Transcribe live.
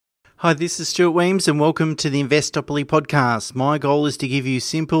Hi, this is Stuart Weems and welcome to the Investopoly podcast. My goal is to give you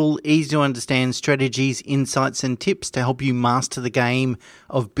simple, easy to understand strategies, insights and tips to help you master the game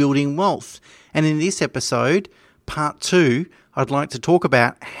of building wealth. And in this episode, part 2, I'd like to talk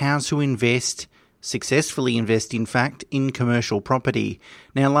about how to successfully invest in commercial property.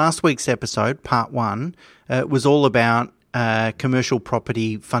 Now, last week's episode, part 1, was all about commercial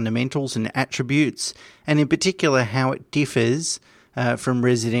property fundamentals and attributes, and in particular how it differs from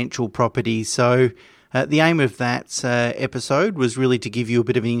residential property. So the aim of that episode was really to give you a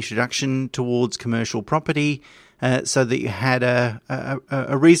bit of an introduction towards commercial property so that you had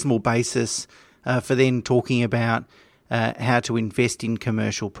a reasonable basis for then talking about how to invest in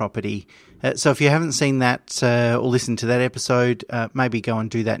commercial property. So if you haven't seen that or listened to that episode, maybe go and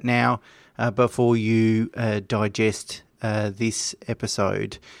do that now before you digest this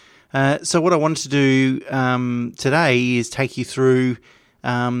episode. So what I wanted to do today is take you through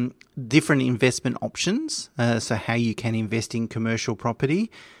different investment options, so how you can invest in commercial property,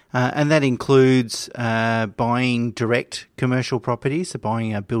 and that includes buying direct commercial property, so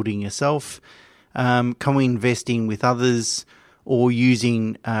buying a building yourself, co-investing with others, or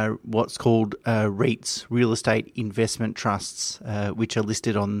using what's called REITs, real estate investment trusts, which are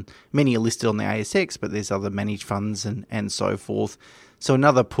many are listed on the ASX, but there's other managed funds and so forth. So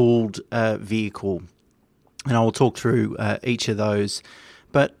another pooled vehicle, and I will talk through each of those.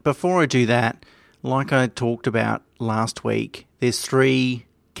 But before I do that, like I talked about last week, there's 3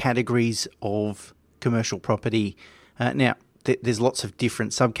 categories of commercial property. Now, there's lots of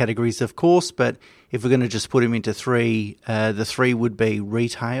different subcategories, of course, but if we're going to just put them into 3, the 3 would be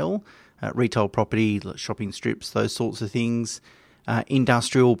retail property, like shopping strips, those sorts of things.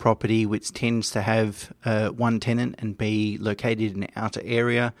 Industrial property, which tends to have one tenant and be located in an outer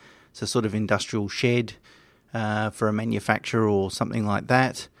area, so sort of industrial shed for a manufacturer or something like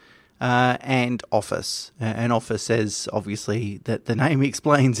that, and office. An office, as obviously that the name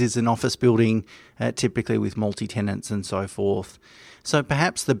explains, is an office building, typically with multi-tenants and so forth. So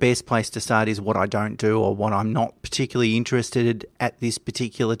perhaps the best place to start is what I don't do or what I'm not particularly interested in at this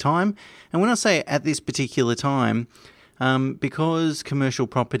particular time. And when I say at this particular time, because commercial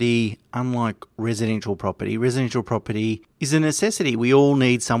property, unlike residential property is a necessity. We all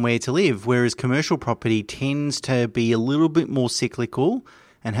need somewhere to live, whereas commercial property tends to be a little bit more cyclical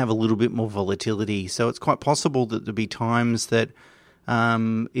and have a little bit more volatility. So it's quite possible that there'll be times that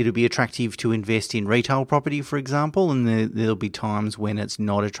it'll be attractive to invest in retail property, for example, and there'll be times when it's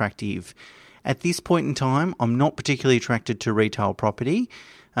not attractive. At this point in time, I'm not particularly attracted to retail property.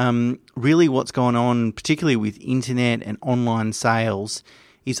 Really what's going on, particularly with internet and online sales,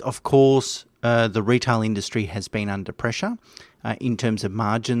 is of course the retail industry has been under pressure in terms of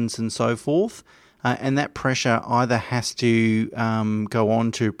margins and so forth, and that pressure either has to go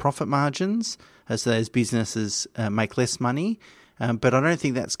on to profit margins as those businesses make less money, but I don't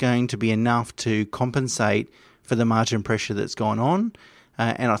think that's going to be enough to compensate for the margin pressure that's gone on,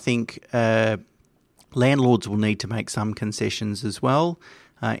 and I think landlords will need to make some concessions as well.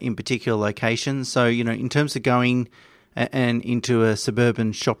 In particular locations. So, in terms of going and into a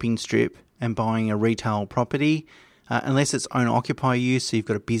suburban shopping strip and buying a retail property, unless it's owner-occupier use, so you've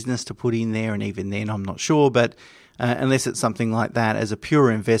got a business to put in there, and even then I'm not sure, but unless it's something like that as a pure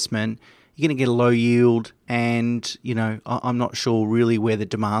investment, you're going to get a low yield, and, I'm not sure really where the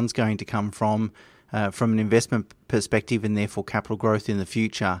demand's going to come from an investment perspective, and therefore capital growth in the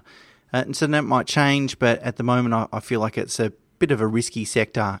future. And so that might change, but at the moment I feel like it's a bit of a risky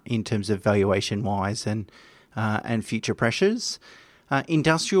sector in terms of valuation wise and future pressures.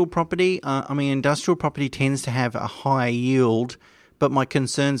 Industrial property, industrial property tends to have a higher yield, but my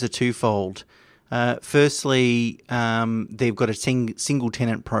concerns are twofold. Firstly, they've got a single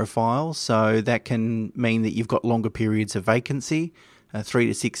tenant profile, so that can mean that you've got longer periods of vacancy, 3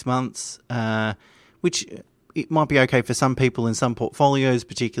 to 6 months, which it might be okay for some people in some portfolios,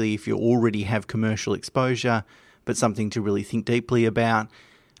 particularly if you already have commercial exposure, but something to really think deeply about.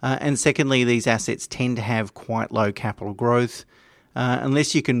 And secondly, these assets tend to have quite low capital growth.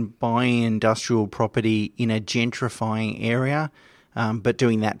 Unless you can buy industrial property in a gentrifying area, but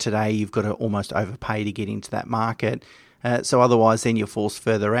doing that today, you've got to almost overpay to get into that market. So otherwise, then you're forced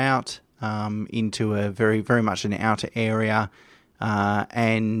further out into a very, very much an outer area.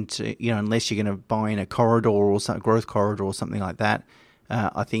 And, unless you're going to buy in a corridor or some growth corridor or something like that,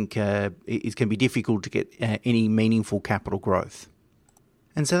 I think it's going to be difficult to get any meaningful capital growth.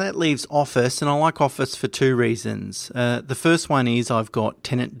 And so that leaves office, and I like office for 2 reasons. The first one is I've got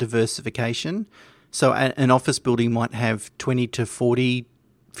tenant diversification. So an office building might have 20 to 40,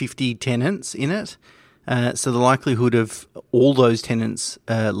 50 tenants in it. So the likelihood of all those tenants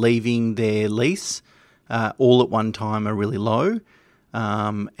leaving their lease all at one time are really low.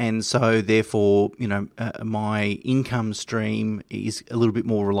 And so therefore, my income stream is a little bit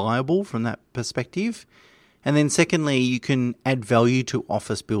more reliable from that perspective. And then secondly, you can add value to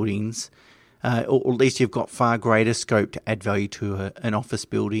office buildings, or at least you've got far greater scope to add value to an office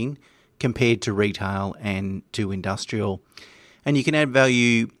building compared to retail and to industrial. And you can add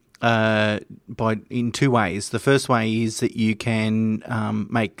value in two ways. The first way is that you can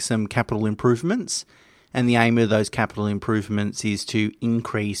make some capital improvements, and the aim of those capital improvements is to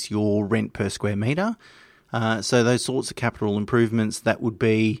increase your rent per square metre. So those sorts of capital improvements that would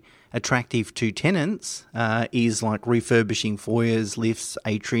be attractive to tenants is like refurbishing foyers, lifts,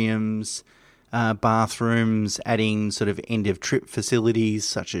 atriums, bathrooms, adding sort of end-of-trip facilities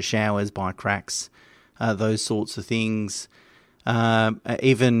such as showers, bike racks, those sorts of things.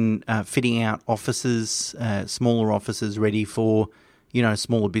 Even fitting out offices, smaller offices ready for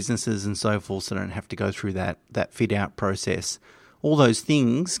smaller businesses and so forth, so don't have to go through that fit out process. All those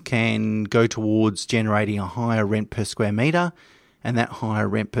things can go towards generating a higher rent per square metre, and that higher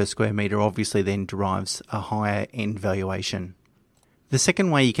rent per square metre obviously then derives a higher end valuation. The second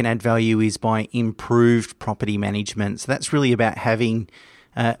way you can add value is by improved property management. So that's really about having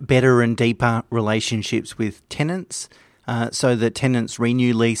better and deeper relationships with tenants, so that tenants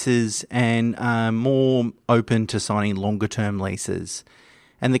renew leases and are more open to signing longer term leases.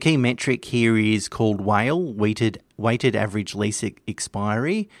 And the key metric here is called WALE, weighted average lease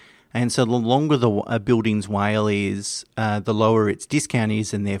expiry. And so the longer a building's WALE is, the lower its discount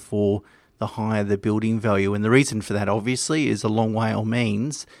is, and therefore the higher the building value. And the reason for that obviously is a long WALE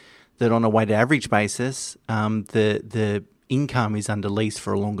means that on a weighted average basis, the income is under lease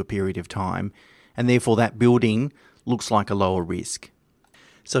for a longer period of time, and therefore that building looks like a lower risk.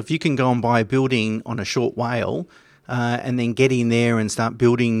 So if you can go and buy a building on a short WALE and then get in there and start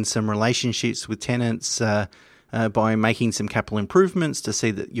building some relationships with tenants by making some capital improvements to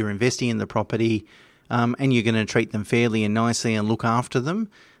see that you're investing in the property and you're going to treat them fairly and nicely and look after them,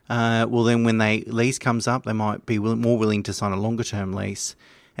 well then when lease comes up, they might be more willing to sign a longer term lease.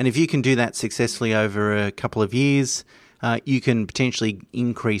 And if you can do that successfully over a couple of years, you can potentially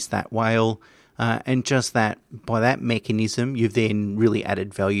increase that WALE. And just that, by that mechanism, you've then really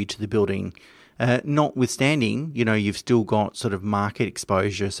added value to the building. Notwithstanding, you've still got sort of market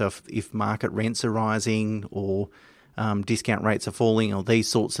exposure. So if market rents are rising or discount rates are falling or these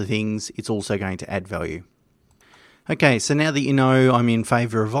sorts of things, it's also going to add value. Okay, so now that you know I'm in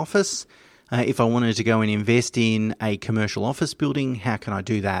favour of office, if I wanted to go and invest in a commercial office building, how can I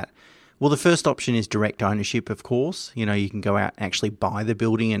do that? Well, the first option is direct ownership, of course. You can go out and actually buy the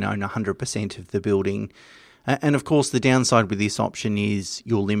building and own 100% of the building. And of course, the downside with this option is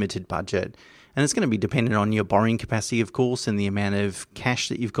your limited budget. And it's going to be dependent on your borrowing capacity, of course, and the amount of cash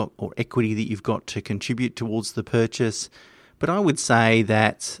that you've got or equity that you've got to contribute towards the purchase. But I would say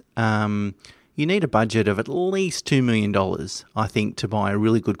that you need a budget of at least $2 million, I think, to buy a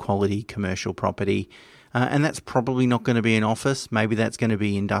really good quality commercial property. And that's probably not going to be an office. Maybe that's going to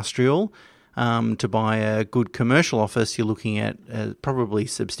be industrial. To buy a good commercial office, you're looking at probably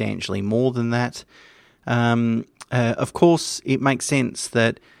substantially more than that. Of course, it makes sense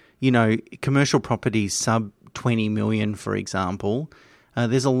that, commercial properties sub 20 million, for example,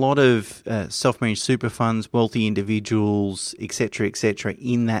 there's a lot of self-managed super funds, wealthy individuals, etc.,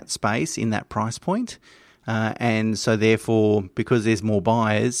 in that space, in that price point. And so therefore, because there's more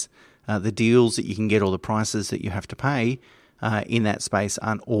buyers, the deals that you can get or the prices that you have to pay in that space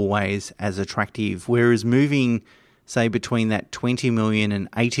aren't always as attractive. Whereas moving, say, between that 20 million and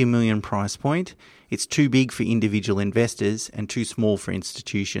 80 million price point, it's too big for individual investors and too small for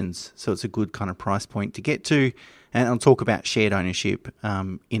institutions. So it's a good kind of price point to get to. And I'll talk about shared ownership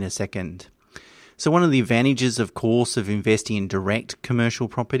in a second. So one of the advantages, of course, of investing in direct commercial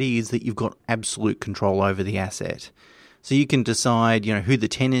property is that you've got absolute control over the asset. So you can decide, who the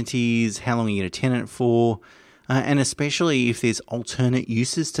tenant is, how long you're going to tenant for, and especially if there's alternate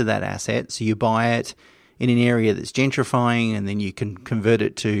uses to that asset. So you buy it in an area that's gentrifying and then you can convert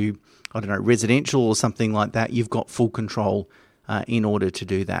it to, residential or something like that. You've got full control in order to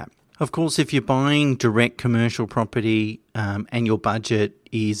do that. Of course, if you're buying direct commercial property and your budget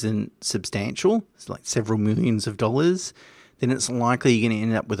isn't substantial, it's like several millions of dollars, then it's likely you're going to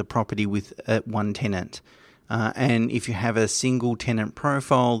end up with a property with one tenant. And if you have a single tenant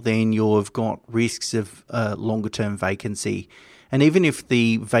profile, then you've got risks of longer term vacancy. And even if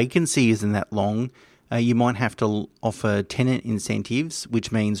the vacancy isn't that long, you might have to offer tenant incentives,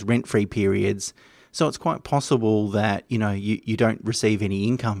 which means rent-free periods. So it's quite possible that, you don't receive any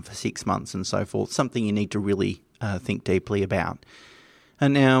income for 6 months and so forth, something you need to really think deeply about.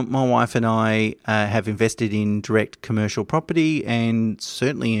 And now my wife and I have invested in direct commercial property and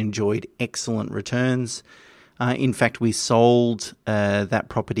certainly enjoyed excellent returns. In fact, we sold that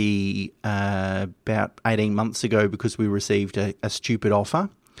property about 18 months ago because we received a stupid offer.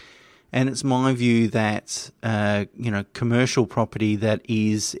 And it's my view that, commercial property that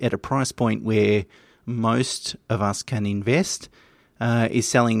is at a price point where most of us can invest is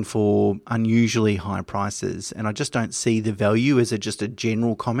selling for unusually high prices. And I just don't see the value as just a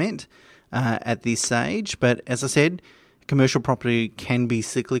general comment at this stage. But as I said, commercial property can be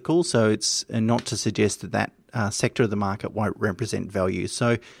cyclical, so it's not to suggest that sector of the market won't represent value.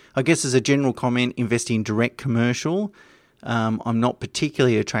 So I guess as a general comment, investing in direct commercial, I'm not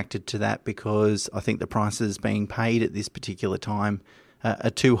particularly attracted to that because I think the prices being paid at this particular time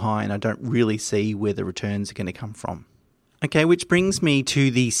are too high, and I don't really see where the returns are going to come from. Okay, which brings me to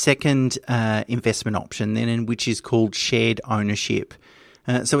the second investment option then, which is called shared ownership.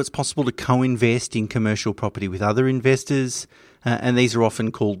 So it's possible to co-invest in commercial property with other investors, and these are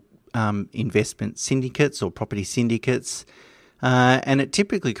often called investment syndicates or property syndicates. And it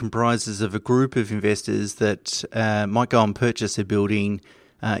typically comprises of a group of investors that might go and purchase a building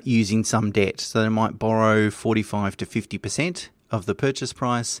using some debt. So they might borrow 45 to 50% of the purchase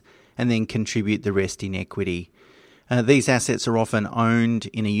price and then contribute the rest in equity. These assets are often owned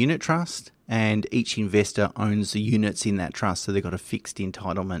in a unit trust, and each investor owns the units in that trust, so they've got a fixed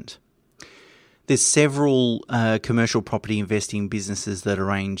entitlement. There's several commercial property investing businesses that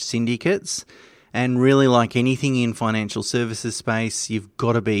arrange syndicates, and really, like anything in financial services space, you've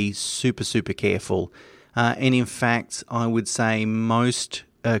got to be super, super careful. And in fact, I would say most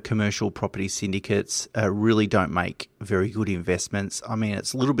commercial property syndicates really don't make very good investments. I mean,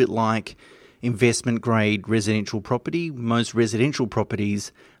 it's a little bit like investment grade residential property. Most residential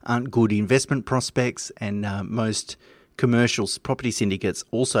properties aren't good investment prospects, and most commercial property syndicates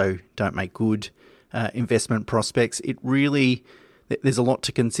also don't make good investment prospects. There's a lot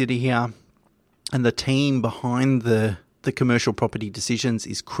to consider here, and the team behind the commercial property decisions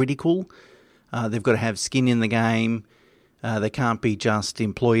is critical. They've got to have skin in the game. They can't be just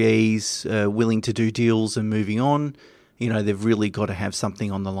employees willing to do deals and moving on. They've really got to have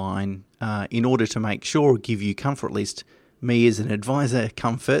something on the line in order to make sure, give you comfort, at least me as an advisor,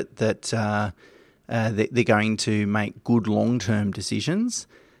 comfort that they're going to make good long-term decisions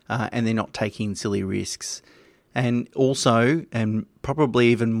and they're not taking silly risks. And also, and probably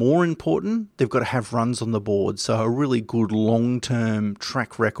even more important, they've got to have runs on the board, so a really good long-term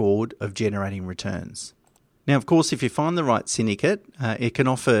track record of generating returns. Now, of course, if you find the right syndicate, it can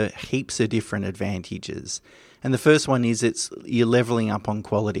offer heaps of different advantages. And the first one is you're leveling up on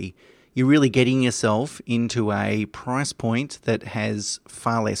quality. You're really getting yourself into a price point that has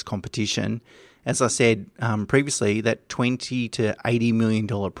far less competition. As I said previously, that $20 to $80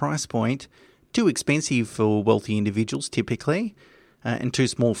 million price point, too expensive for wealthy individuals typically, and too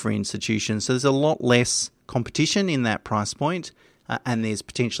small for institutions. So there's a lot less competition in that price point, and there's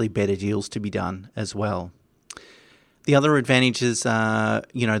potentially better deals to be done as well. The other advantages are,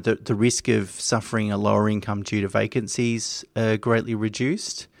 the risk of suffering a lower income due to vacancies greatly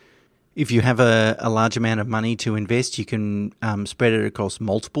reduced. If you have a large amount of money to invest, you can spread it across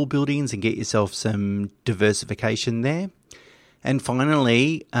multiple buildings and get yourself some diversification there. And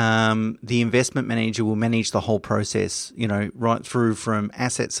finally, the investment manager will manage the whole process, right through from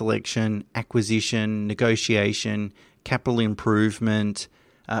asset selection, acquisition, negotiation, capital improvement,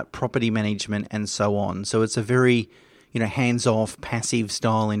 property management, and so on. So it's a very hands-off, passive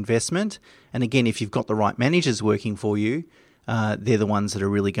style investment. And again, if you've got the right managers working for you, they're the ones that are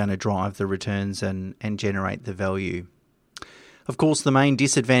really going to drive the returns and generate the value. Of course, the main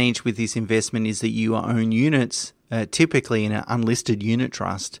disadvantage with this investment is that you own units, typically in an unlisted unit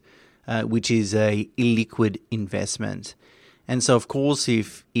trust, which is a illiquid investment. And so, of course,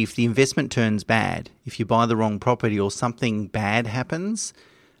 if the investment turns bad, if you buy the wrong property or something bad happens,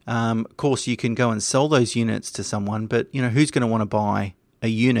 of course, you can go and sell those units to someone, but who's going to want to buy a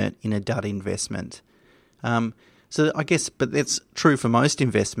unit in a dud investment? So I guess, but that's true for most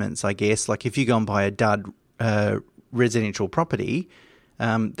investments, I guess. Like if you go and buy a dud residential property,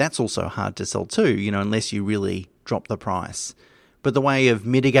 that's also hard to sell too, unless you really drop the price. But the way of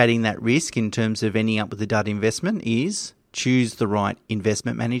mitigating that risk in terms of ending up with a dud investment is choose the right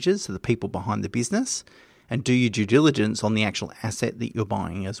investment managers, so the people behind the business, and do your due diligence on the actual asset that you're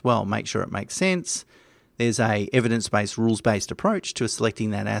buying as well. Make sure it makes sense. There's a evidence-based, rules-based approach to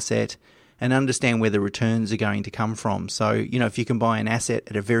selecting that asset and understand where the returns are going to come from. So, if you can buy an asset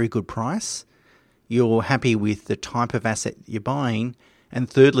at a very good price, you're happy with the type of asset that you're buying, and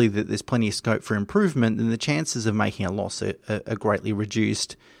thirdly, that there's plenty of scope for improvement, then the chances of making a loss are greatly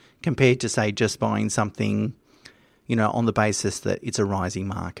reduced compared to, say, just buying something, on the basis that it's a rising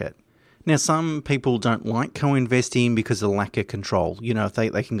market. Now, some people don't like co-investing because of the lack of control. If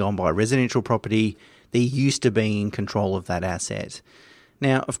they can go and buy a residential property, they're used to being in control of that asset.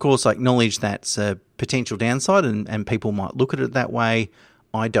 Now, of course, I acknowledge that's a potential downside and people might look at it that way.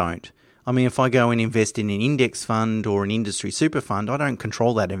 I don't. I mean, if I go and invest in an index fund or an industry super fund, I don't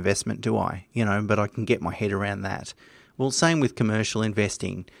control that investment, do I? But I can get my head around that. Well, same with commercial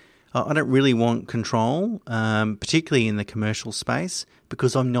investing. I don't really want control, particularly in the commercial space,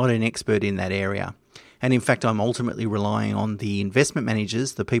 because I'm not an expert in that area. And in fact, I'm ultimately relying on the investment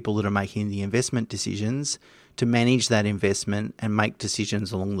managers, the people that are making the investment decisions, to manage that investment and make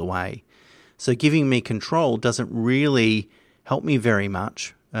decisions along the way. So giving me control doesn't really help me very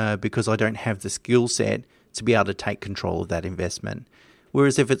much because I don't have the skill set to be able to take control of that investment.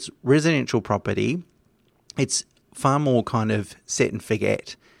 Whereas if it's residential property, it's far more kind of set and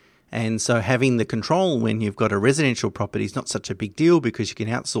forget. And so having the control when you've got a residential property is not such a big deal because you can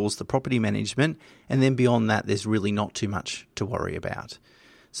outsource the property management. And then beyond that, there's really not too much to worry about.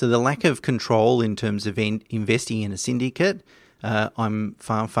 So the lack of control in terms of investing in a syndicate, I'm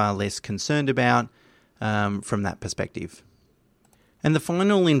far, far less concerned about from that perspective. And the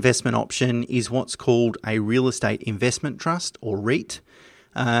final investment option is what's called a real estate investment trust, or REIT.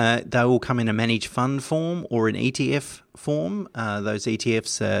 They will come in a managed fund form or an ETF form. Those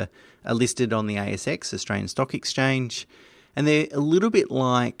ETFs are listed on the ASX, Australian Stock Exchange, and they're a little bit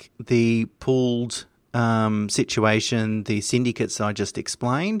like the pooled situation, the syndicates I just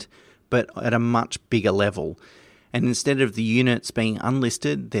explained, but at a much bigger level. And instead of the units being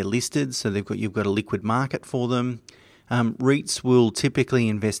unlisted, they're listed, so you've got a liquid market for them. REITs will typically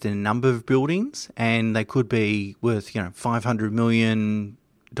invest in a number of buildings, and they could be worth $500 million,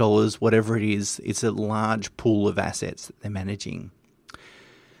 whatever it is. It's a large pool of assets that they're managing.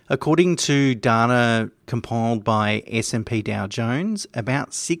 According to data compiled by S&P Dow Jones,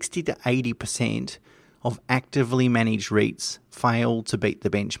 about 60 to 80% of actively managed REITs fail to beat the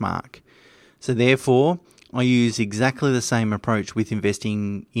benchmark. So therefore, I use exactly the same approach with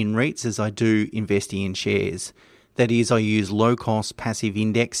investing in REITs as I do investing in shares. That is, I use low-cost passive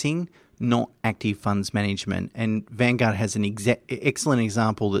indexing, not active funds management. And Vanguard has an excellent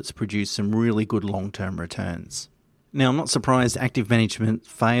example that's produced some really good long-term returns. Now, I'm not surprised active management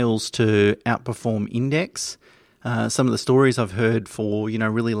fails to outperform index. Some of the stories I've heard for,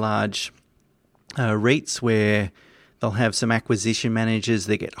 really large REITs where they'll have some acquisition managers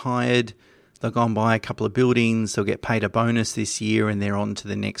that get hired, they'll go and buy a couple of buildings, they'll get paid a bonus this year and they're on to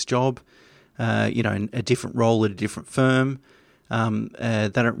the next job. In a different role at a different firm. They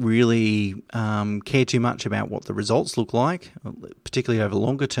don't really care too much about what the results look like, particularly over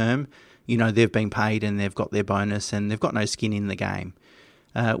longer term. They've been paid and they've got their bonus and they've got no skin in the game.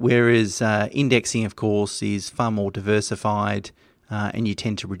 Whereas indexing, of course, is far more diversified and you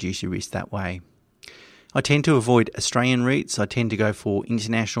tend to reduce your risk that way. I tend to avoid Australian REITs. I tend to go for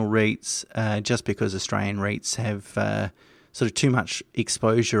international REITs just because Australian REITs have sort of too much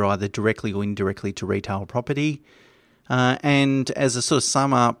exposure either directly or indirectly to retail property. And as a sort of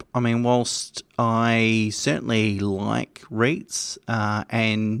sum up, I mean, whilst I certainly like REITs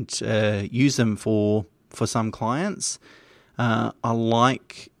and use them for some clients, I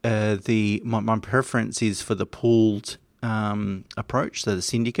like my preference is for the pooled approach, so the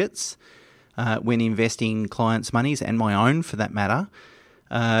syndicates, when investing clients' monies and my own for that matter.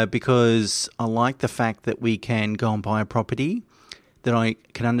 Because I like the fact that we can go and buy a property, that I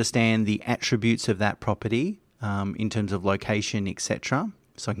can understand the attributes of that property in terms of location, etc.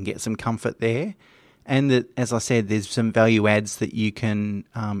 So I can get some comfort there. And that, as I said, there's some value adds that you can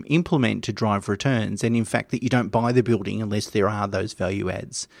implement to drive returns. And in fact, that you don't buy the building unless there are those value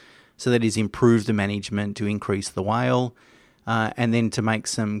adds. So that is improve the management to increase the WALE and then to make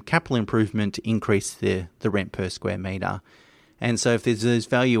some capital improvement to increase the rent per square metre. And so if there's those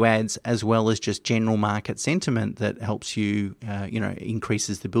value adds as well as just general market sentiment that helps you,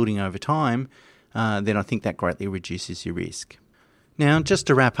 increases the building over time, then I think that greatly reduces your risk. Now, just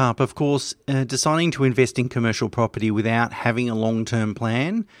to wrap up, of course, deciding to invest in commercial property without having a long-term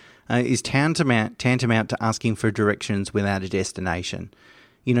plan is tantamount to asking for directions without a destination.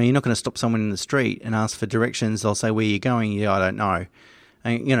 You're not going to stop someone in the street and ask for directions. They'll say, "Where are you going?" "Yeah, I don't know."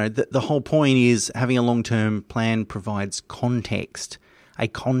 And, the whole point is having a long-term plan provides context, a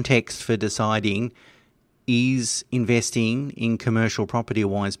context for deciding, is investing in commercial property a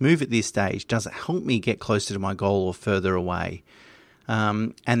wise move at this stage? Does it help me get closer to my goal or further away?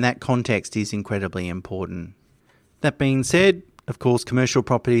 And that context is incredibly important. That being said, Of course, commercial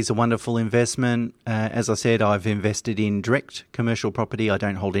property is a wonderful investment. As I said, I've invested in direct commercial property. I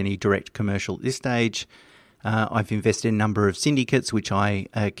don't hold any direct commercial at this stage. I've invested in a number of syndicates, which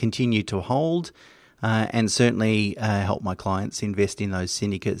I continue to hold, and certainly help my clients invest in those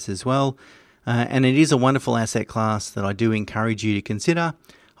syndicates as well. And it is a wonderful asset class that I do encourage you to consider,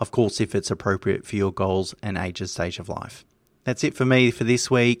 of course, if it's appropriate for your goals and age and stage of life. That's it for me for this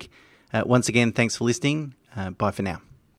week. Once again, thanks for listening. Bye for now.